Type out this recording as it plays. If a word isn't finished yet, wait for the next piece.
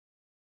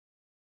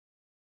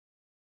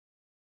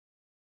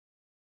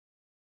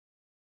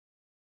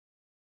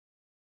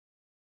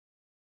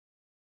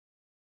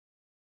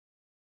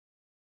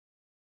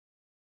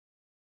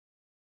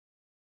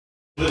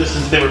With us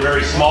since they were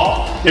very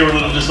small. They were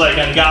little, just like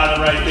Angada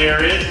right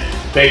there is.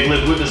 They've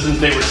lived with us since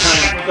they were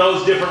tiny. With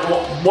those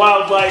different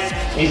wildlife,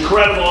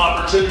 incredible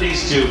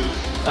opportunities to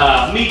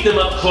meet them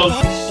up close.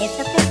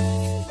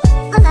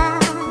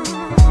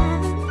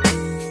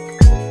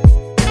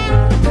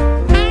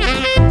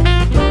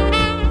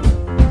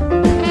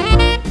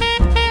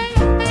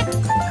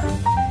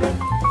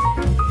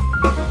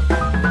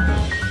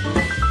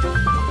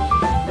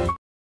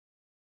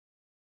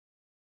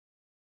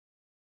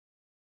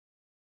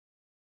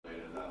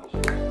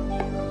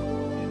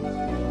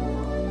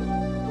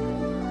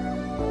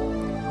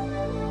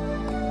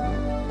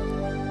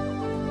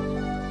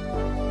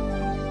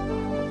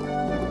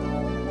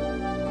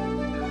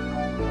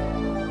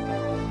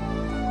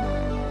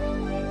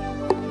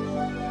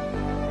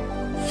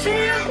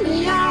 Fill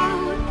me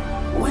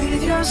out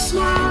with your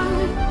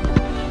smile,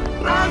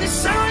 while the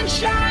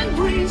sunshine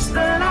brings the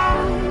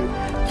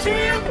light.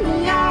 Fill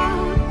me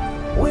out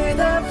with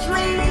a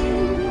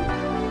flame,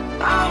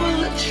 I will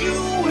let you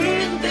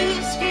in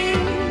this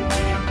game.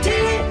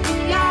 Take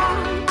me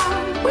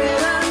out where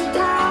I'm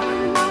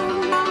down,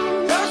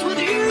 'cause with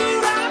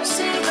you I'm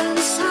safe and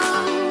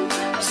sound.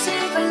 I'm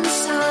safe and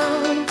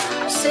sound.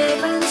 I'm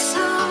safe and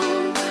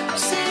sound. I'm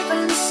safe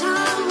and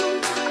sound.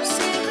 I'm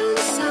safe and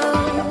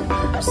sound.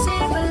 I'm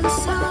safe and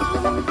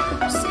sound.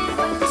 I'm safe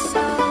and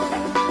sound.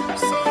 I'm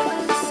safe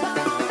and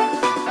sound.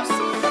 I'm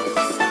safe and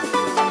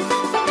sound.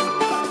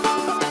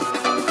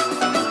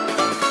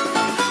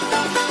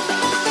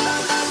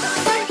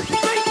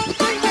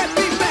 Bring that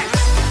beat back.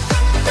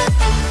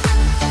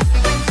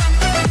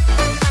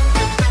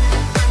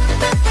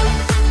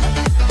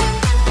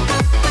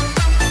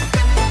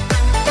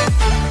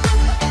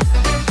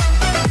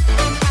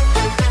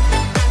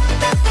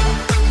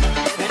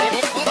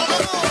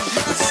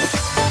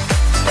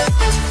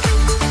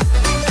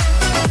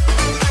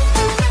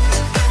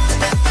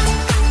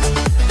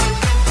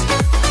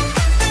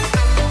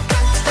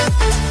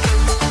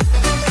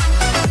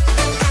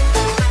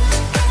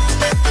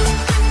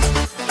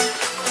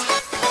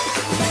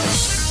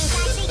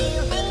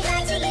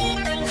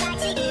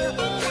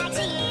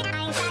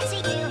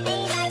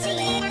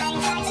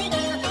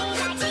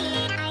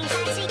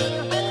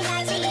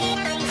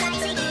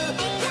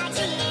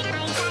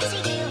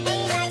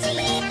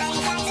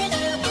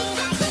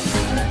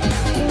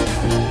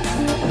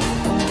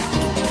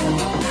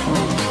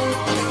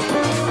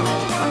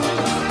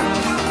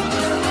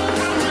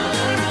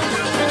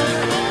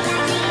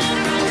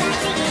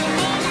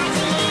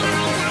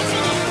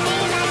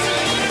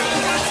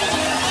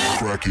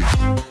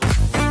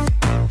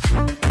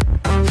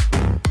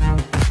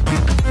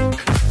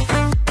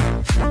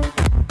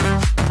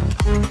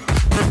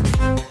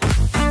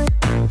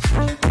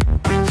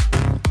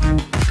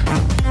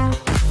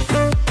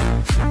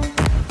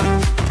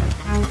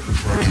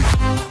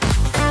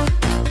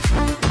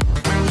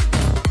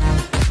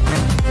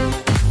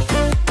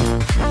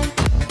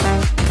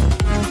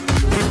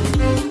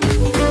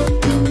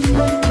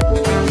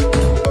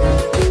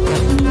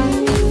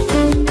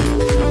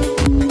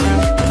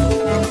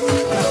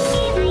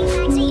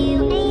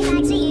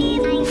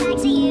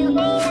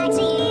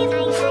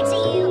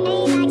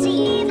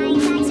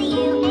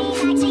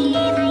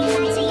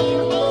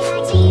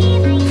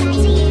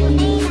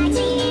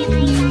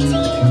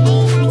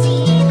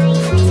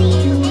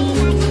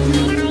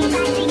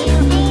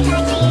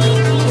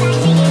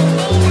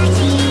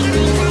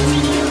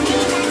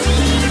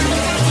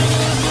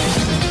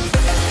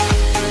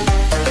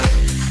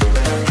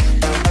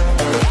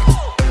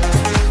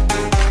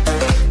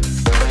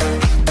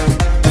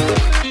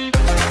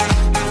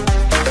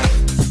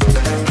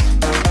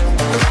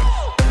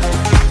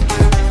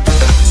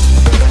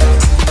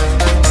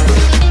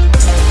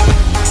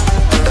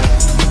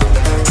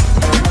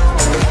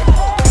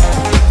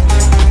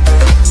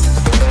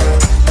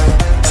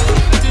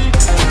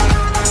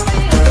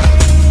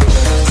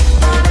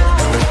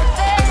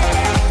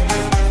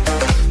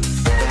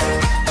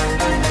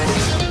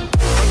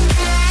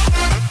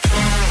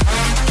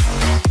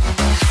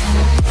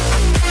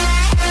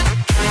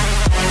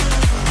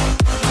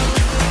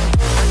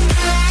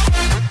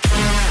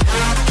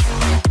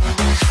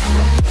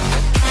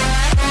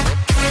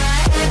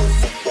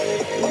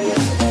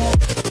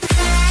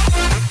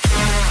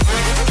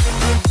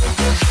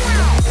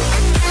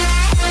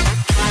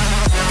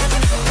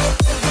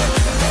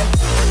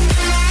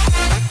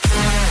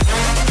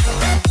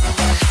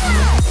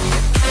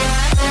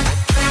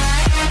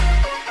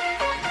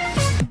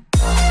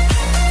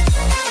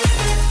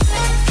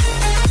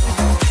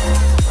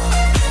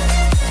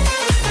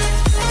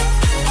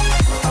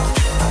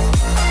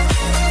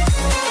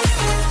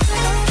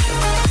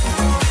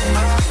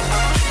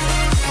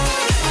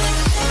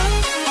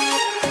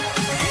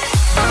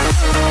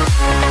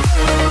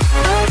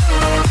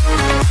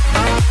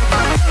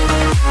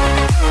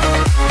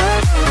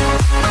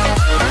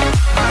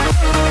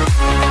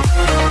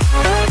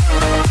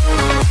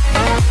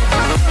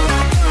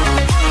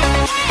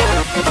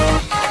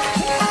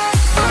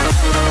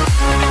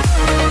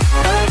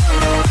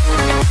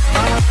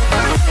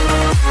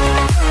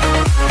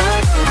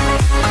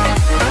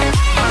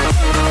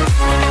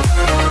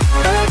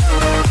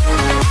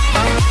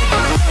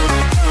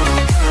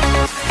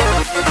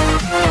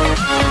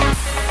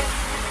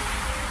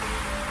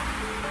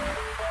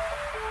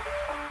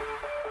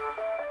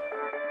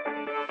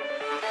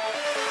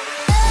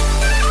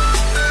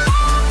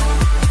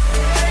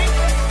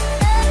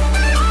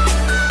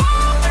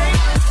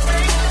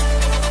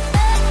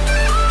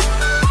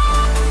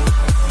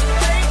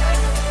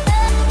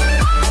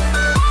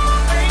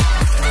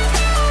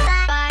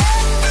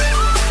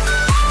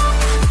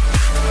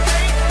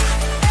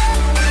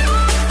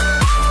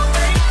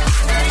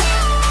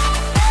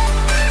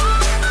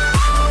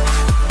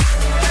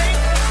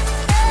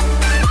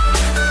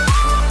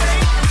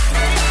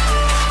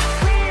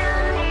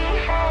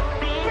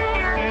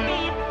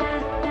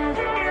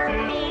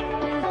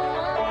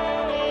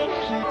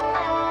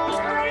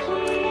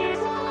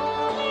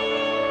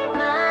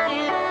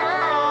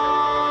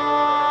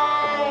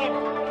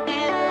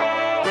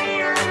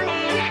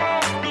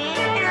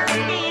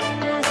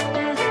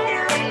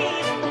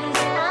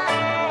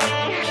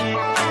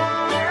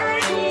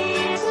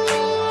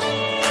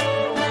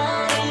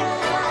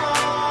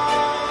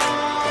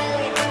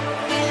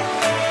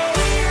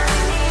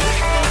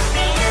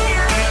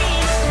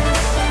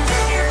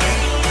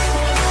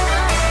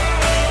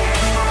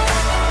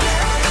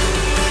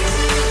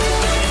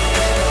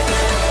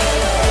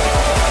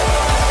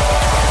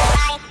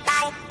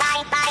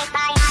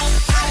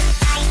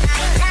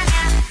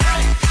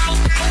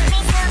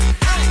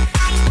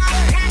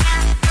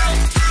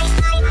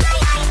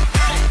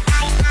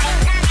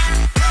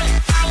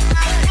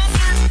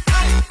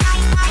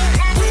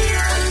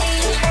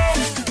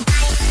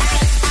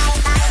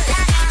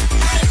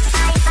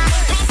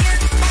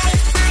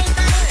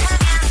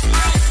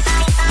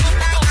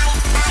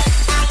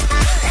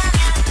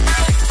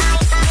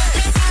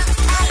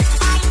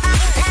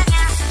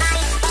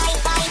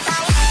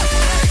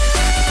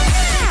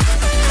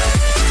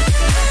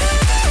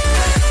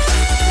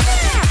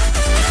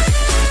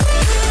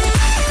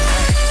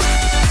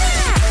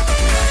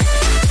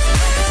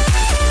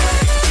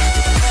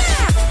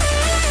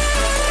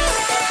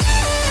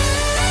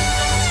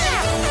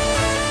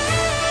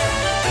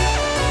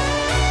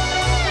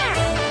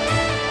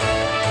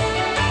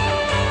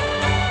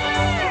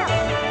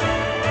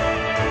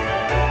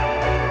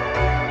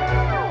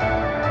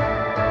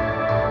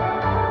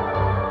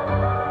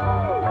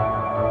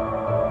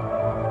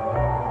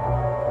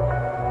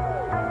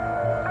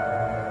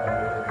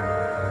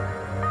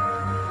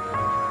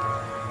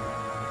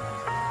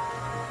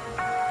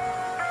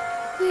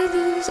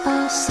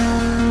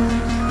 ourselves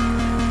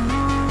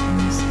in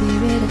the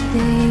spirit of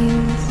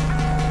things.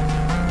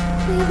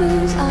 We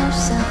lose our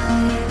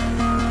sight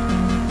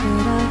and we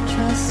put our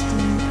trust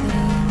in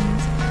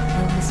things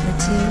of this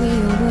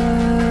material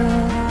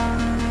world,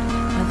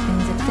 of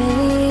things that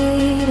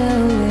fade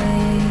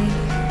away.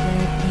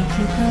 Yet we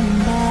keep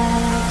coming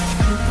back,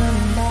 keep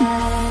coming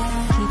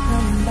back, keep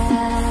coming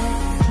back,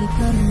 keep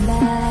coming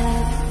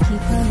back,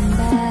 keep coming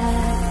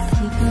back,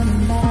 keep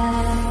coming back,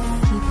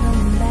 keep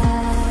coming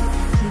back,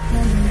 keep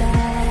coming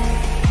back,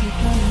 keep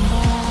coming back,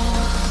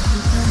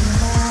 keep coming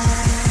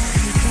back,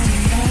 keep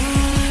coming back.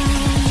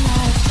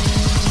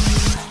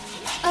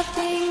 Of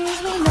things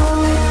we know.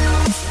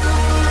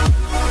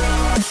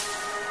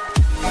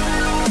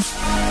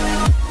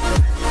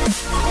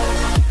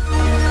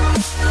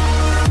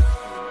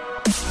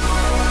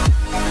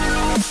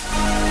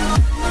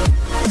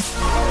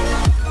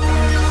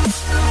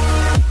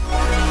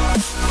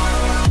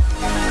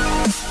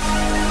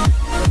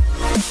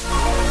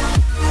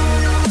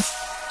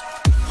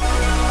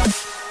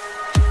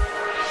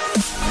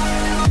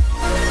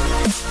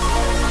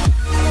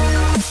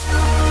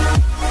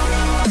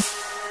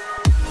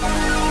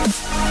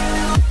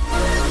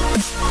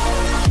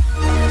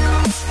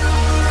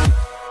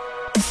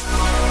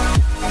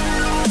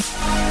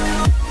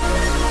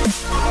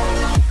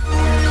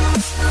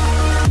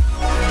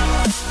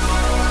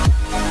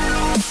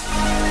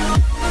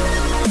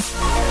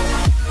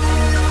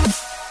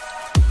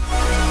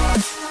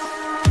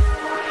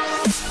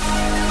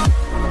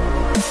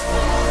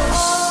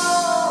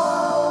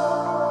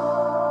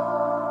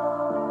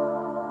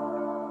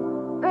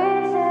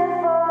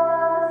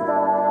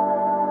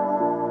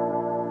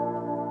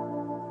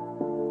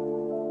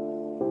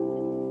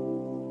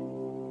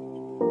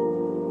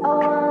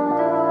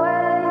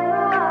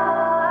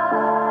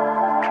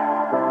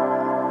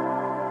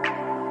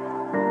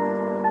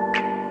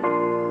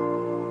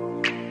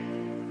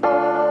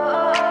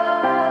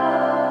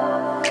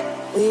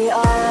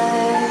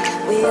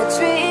 We are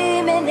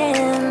dreaming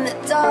in the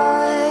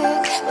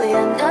dark. We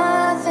are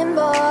nothing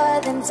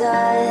more than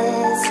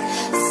dust.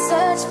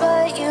 Search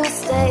but you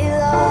stay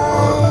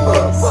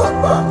lost.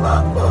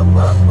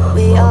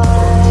 We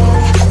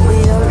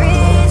are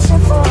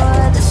reaching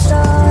for the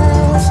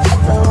stars,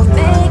 but we're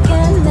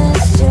making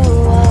this too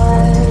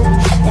hard.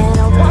 And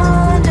I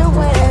wonder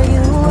where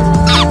you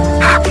are.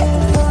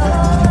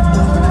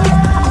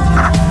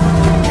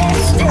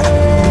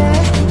 Mysterious,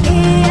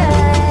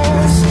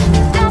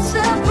 that's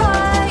the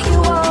part you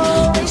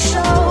always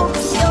show,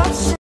 'cause you're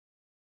so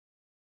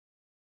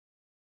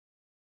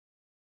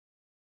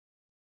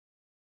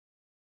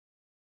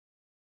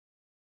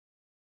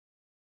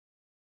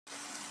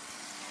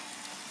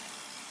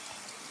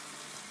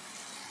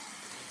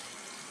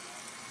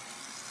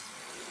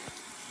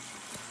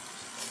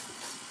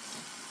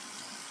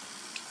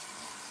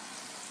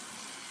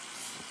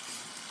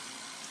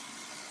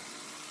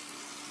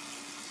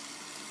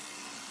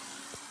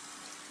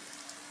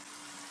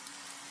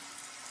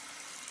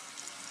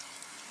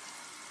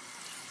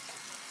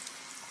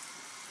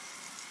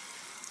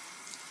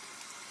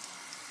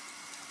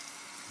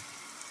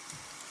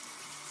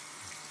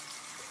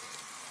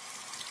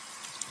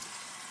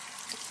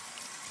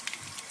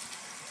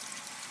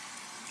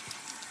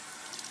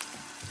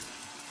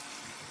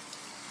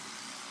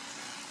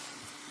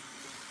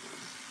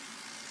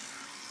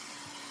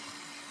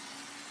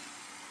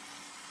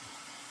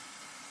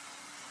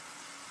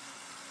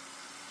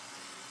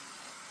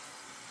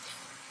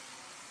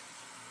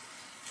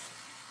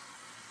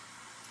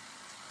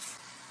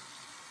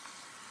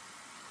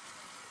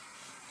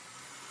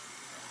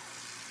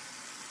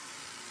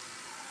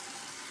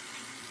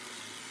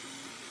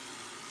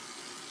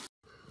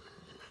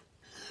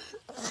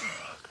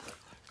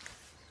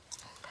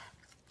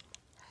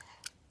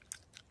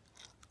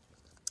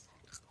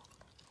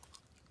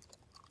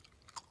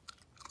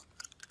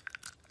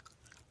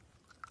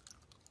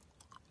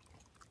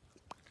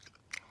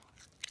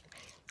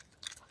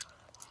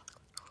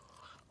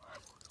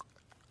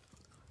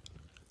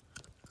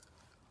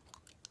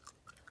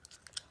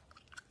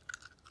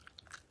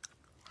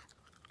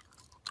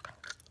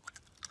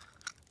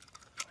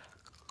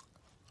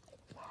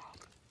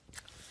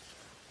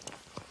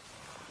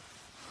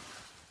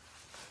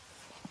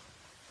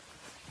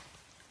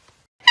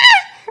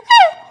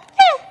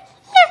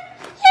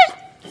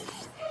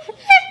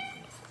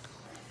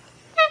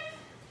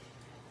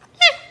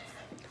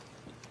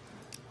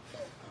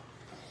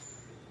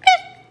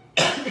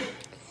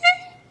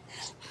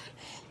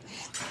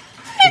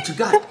What you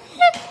got?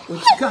 What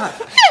you got?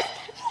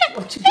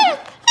 What you got?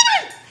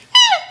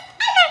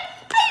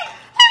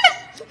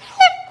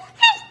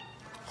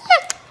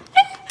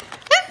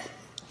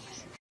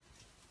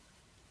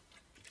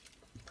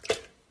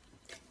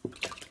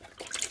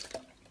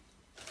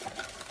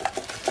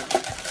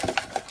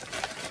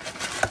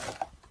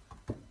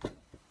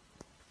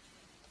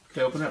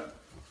 Okay, open up.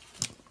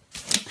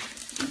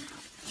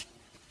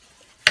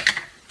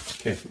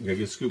 Okay, we gotta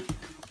get a scoop.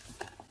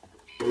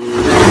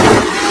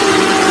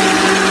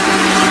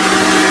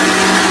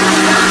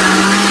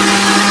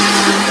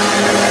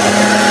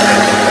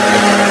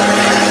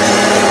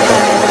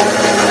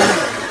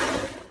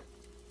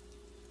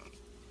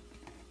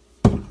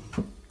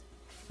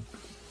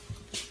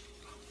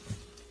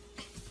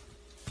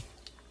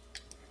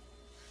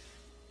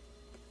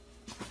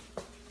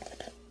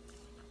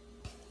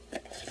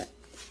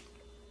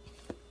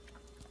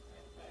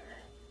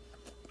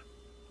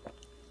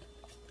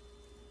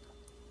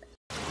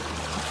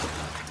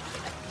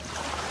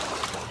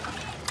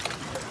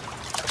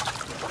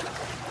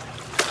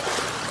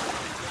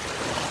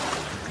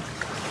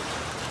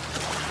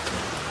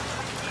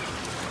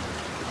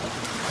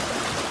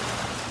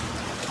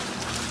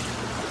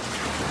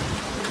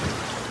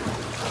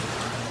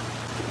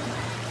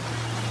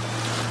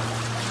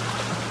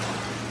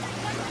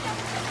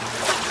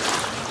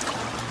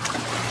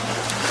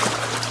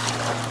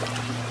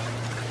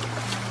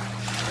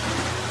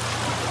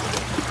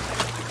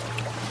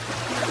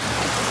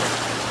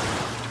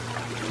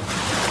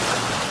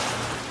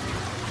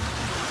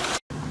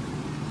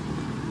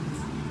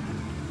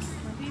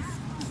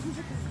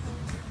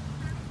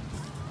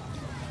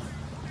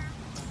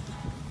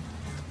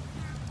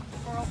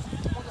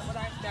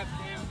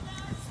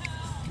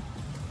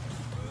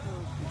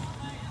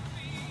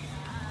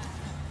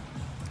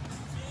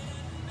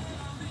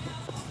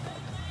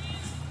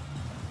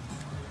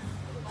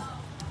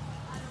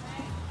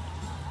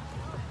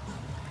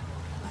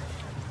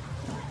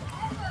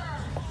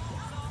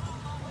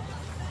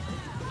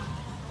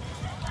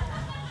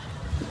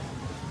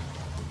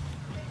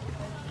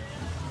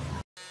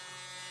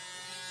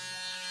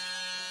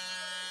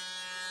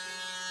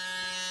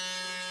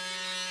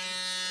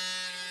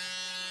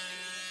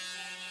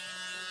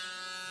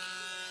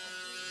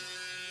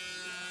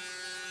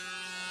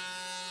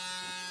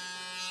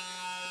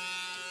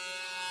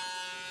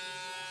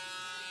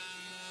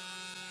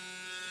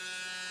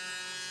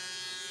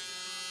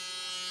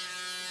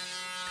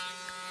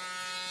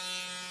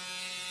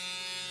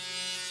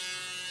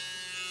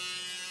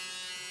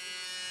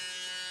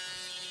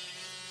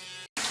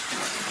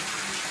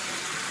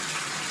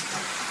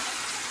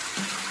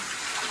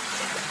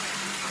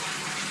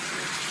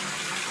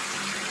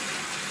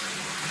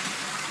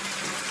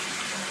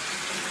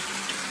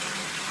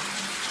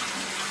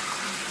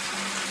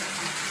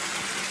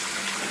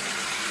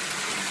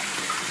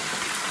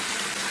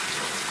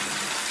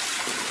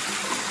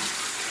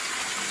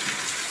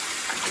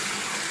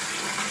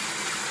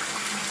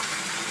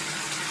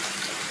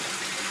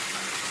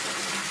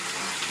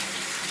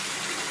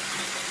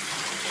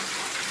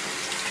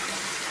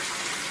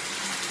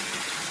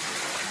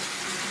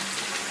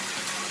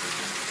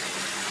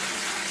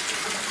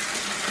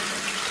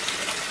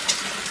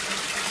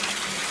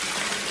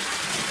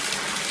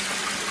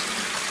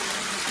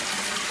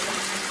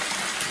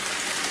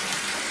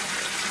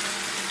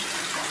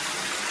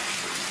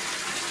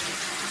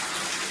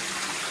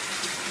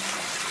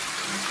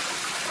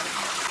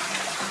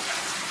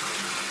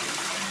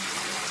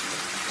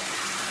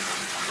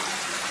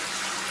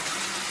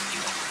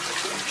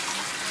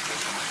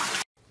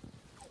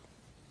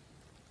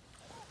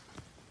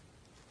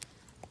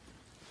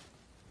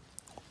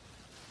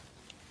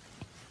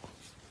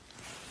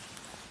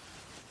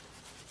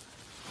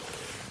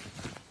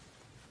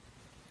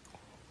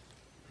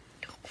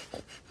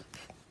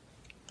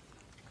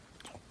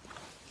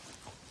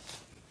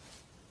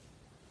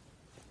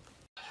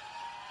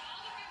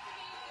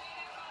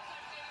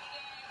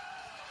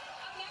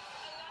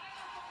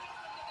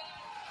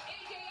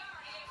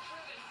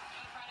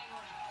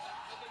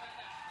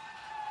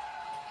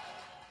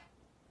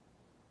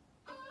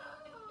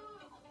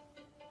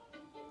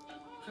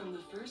 From the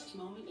first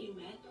moment you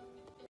met.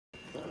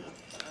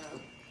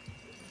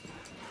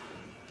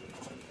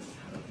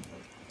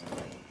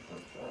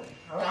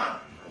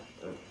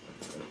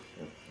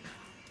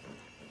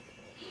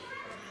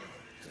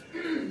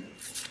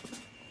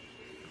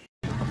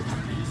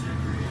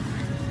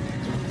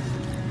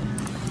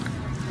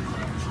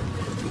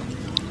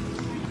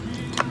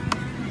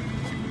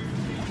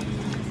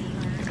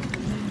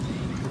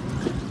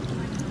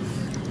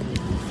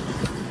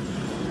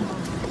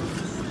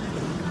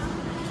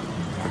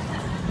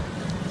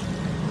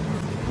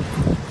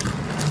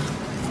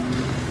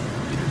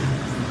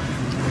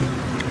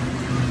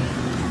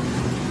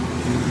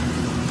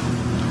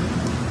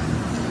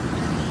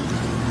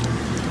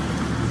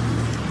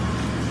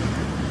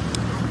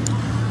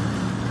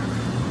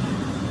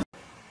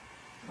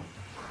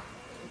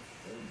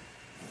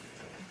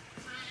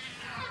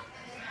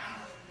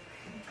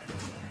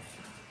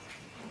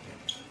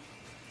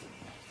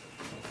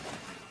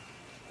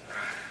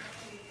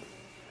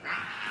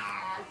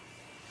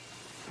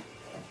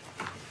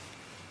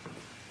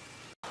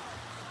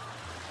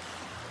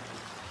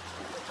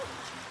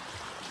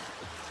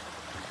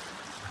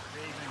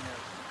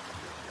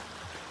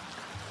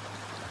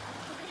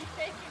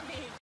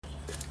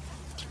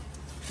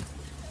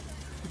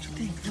 What you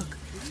think? Look,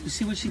 you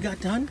see what she got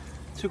done?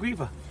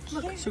 Sugriva,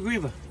 look,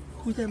 Sugriva.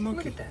 Who's that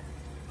monkey? Look at that.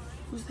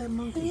 Who's that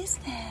monkey? What is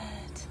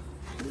that?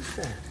 What is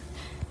that?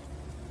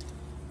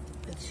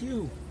 That's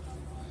you.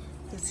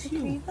 That's you.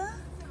 Sugriva?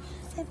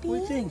 Is that What do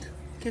you think?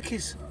 Get a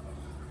kiss.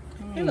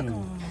 Hey, look.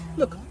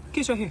 Look.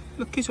 Kiss right here.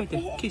 Look, kiss right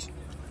there. Kiss.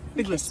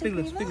 Big lips, big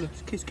lips, big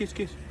lips. Kiss, kiss,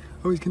 kiss.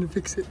 Oh, he's gonna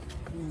fix it.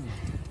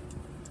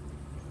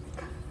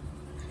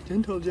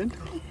 Gentle,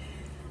 gentle.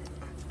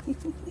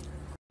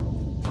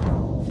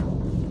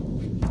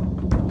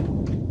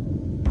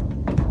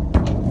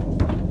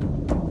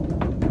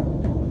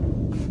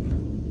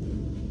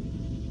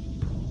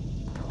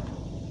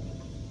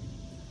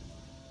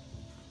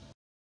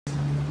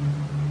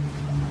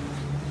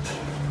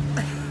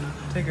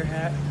 Take her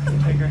hat,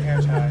 take her hair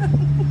tie.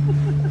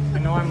 I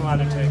know I'm allowed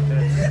to take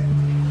this.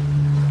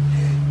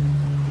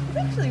 It's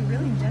actually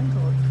really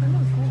gentle. It's kind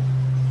of cool.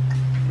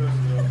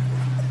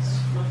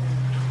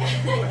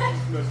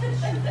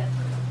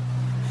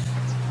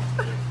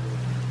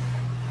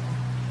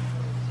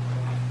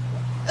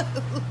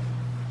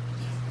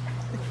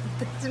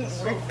 That didn't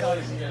work out.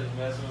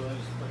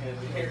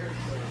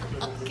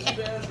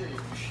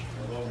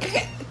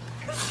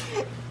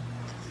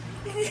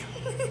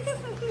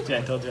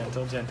 Gentle,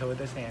 gentle, gentle with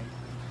his hand.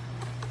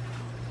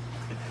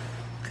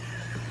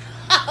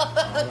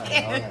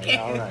 Okay.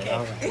 All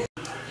right.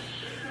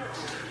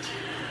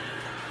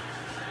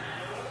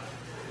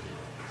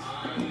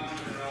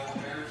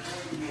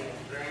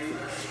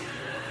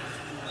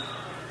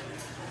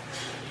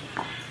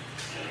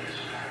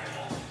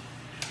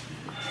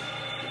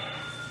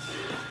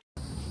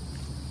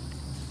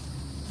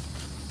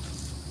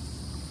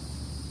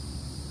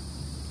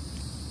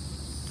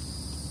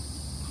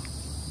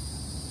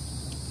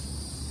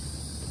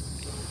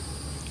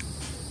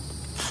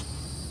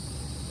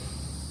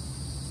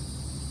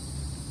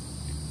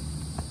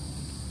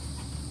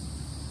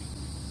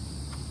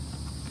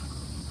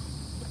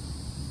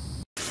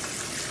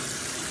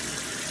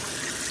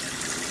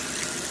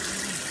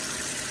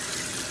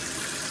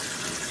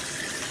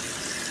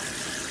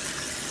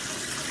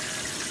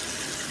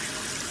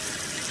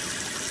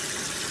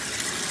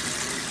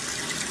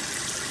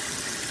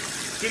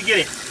 Get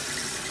it.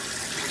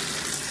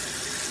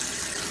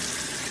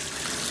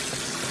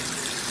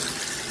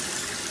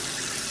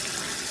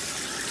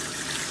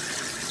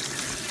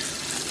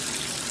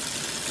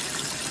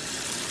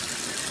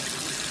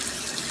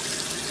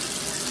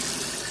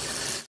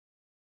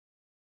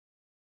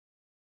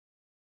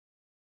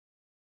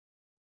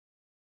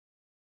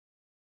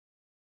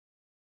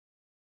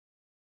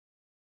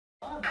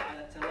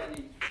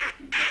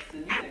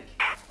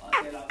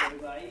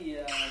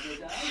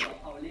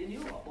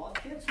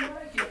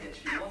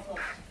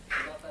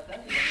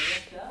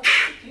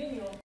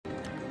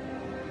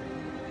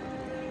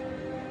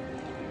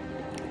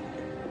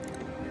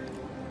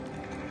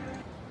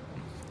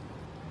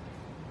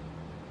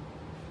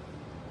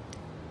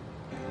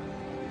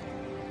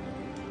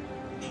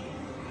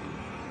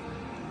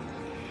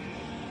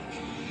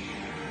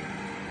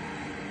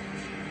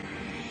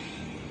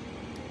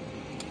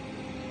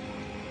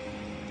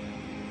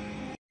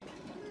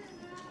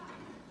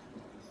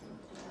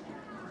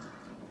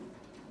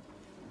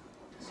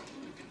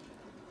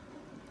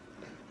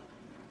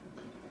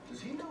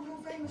 Does he know how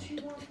famous she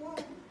once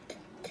was?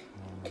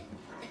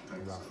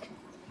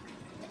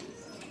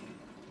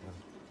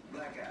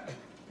 Black guy.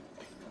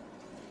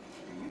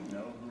 Do you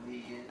know who he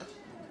is?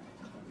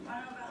 I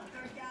know about a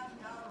 $30,000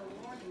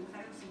 award and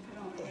famous and put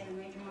on the head of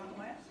Major Mark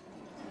West.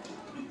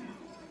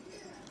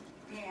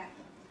 Yeah.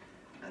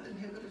 I didn't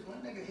hear but there's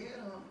one nigga head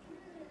on.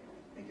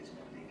 Niggas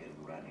never did get a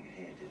right nigga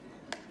head, did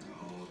they?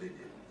 No, they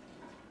didn't.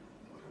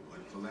 But it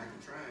wasn't for lack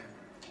of trying.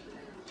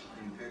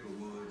 In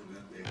Peckerwood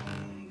left their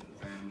homes and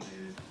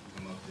families,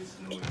 come up this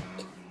snowy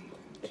mountain,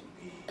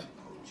 me,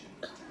 coaching.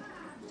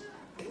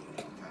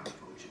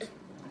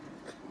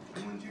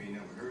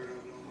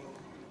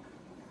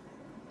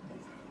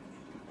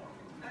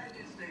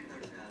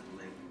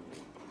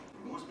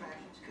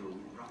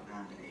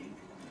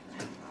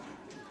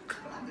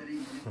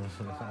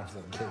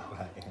 Okay,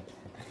 bye.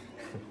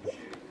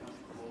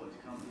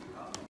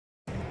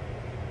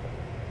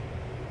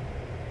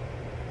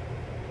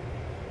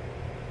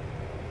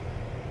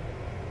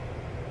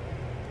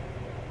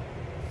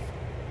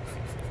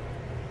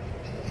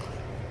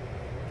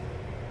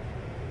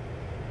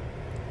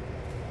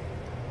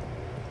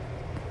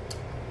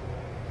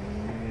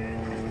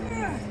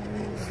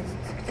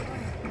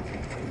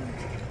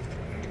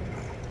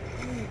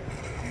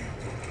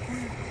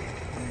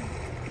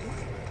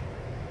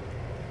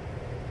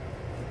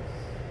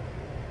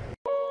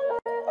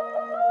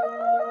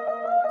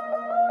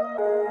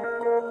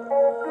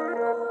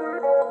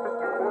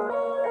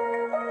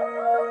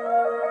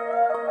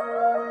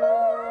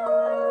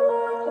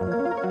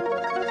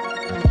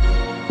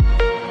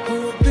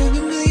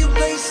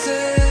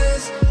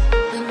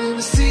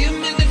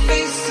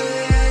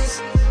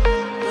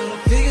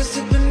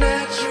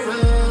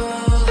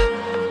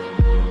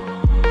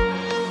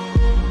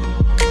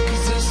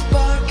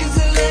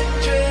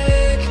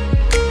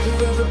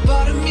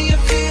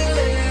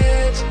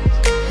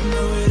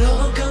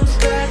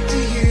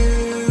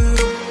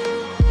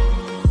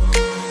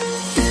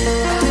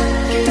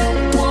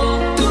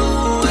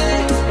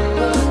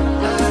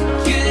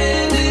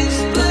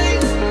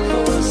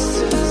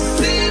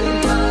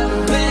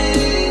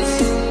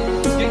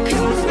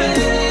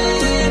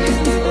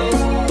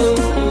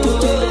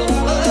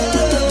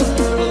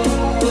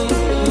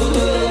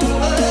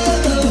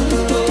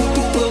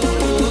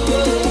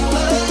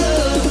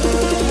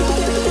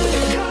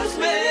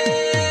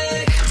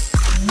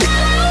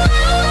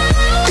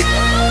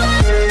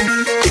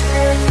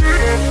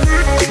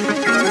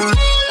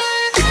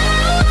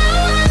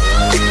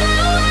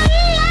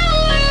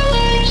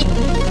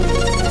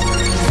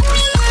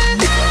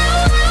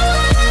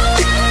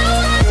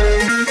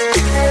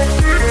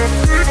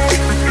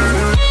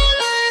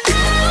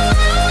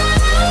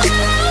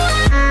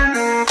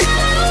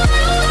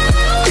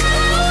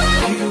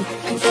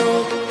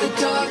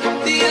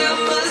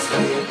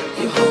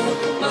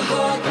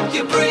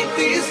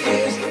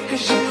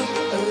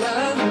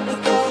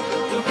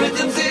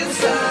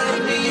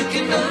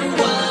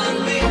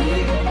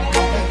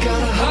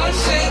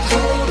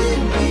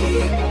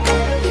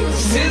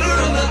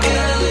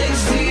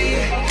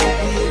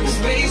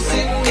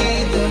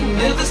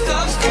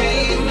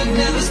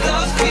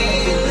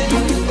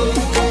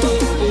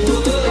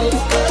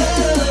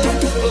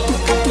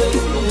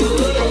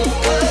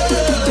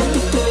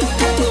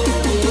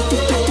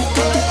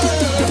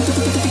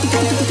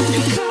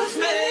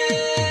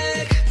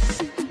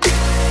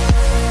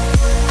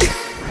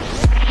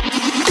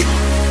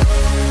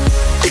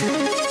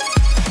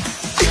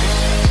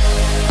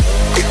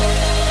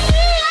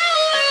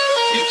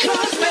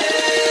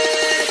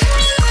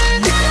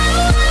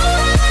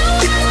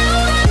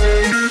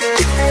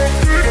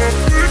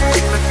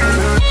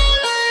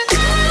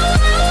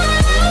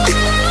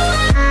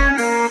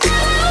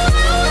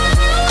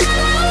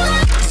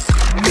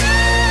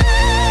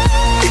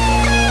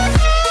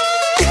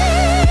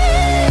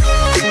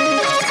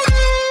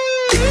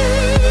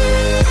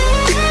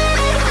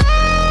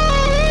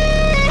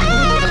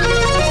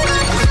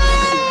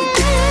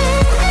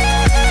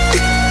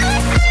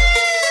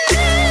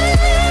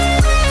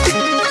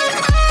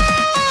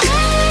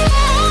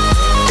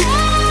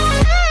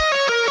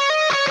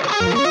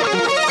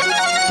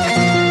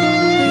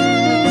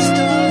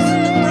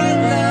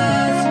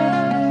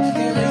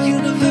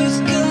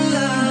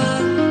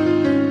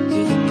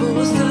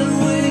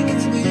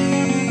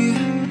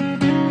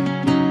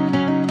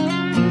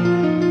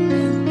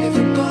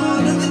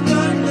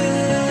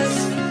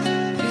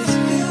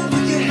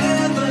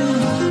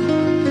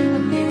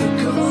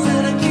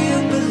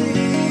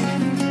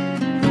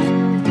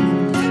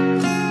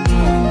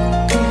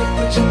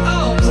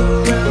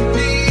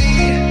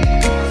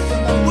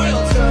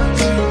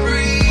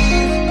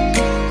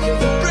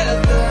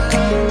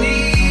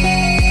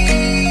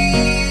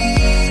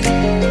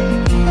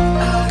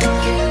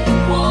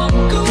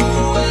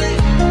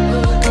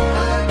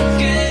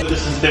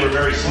 They were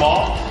very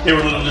small. They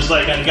were little, just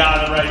like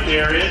Angada right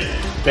there is.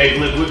 They've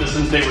lived with us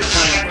since they were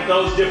tiny.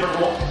 Those different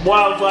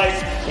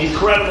wildlife,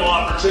 incredible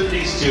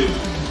opportunities to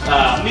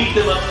meet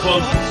them up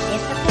close.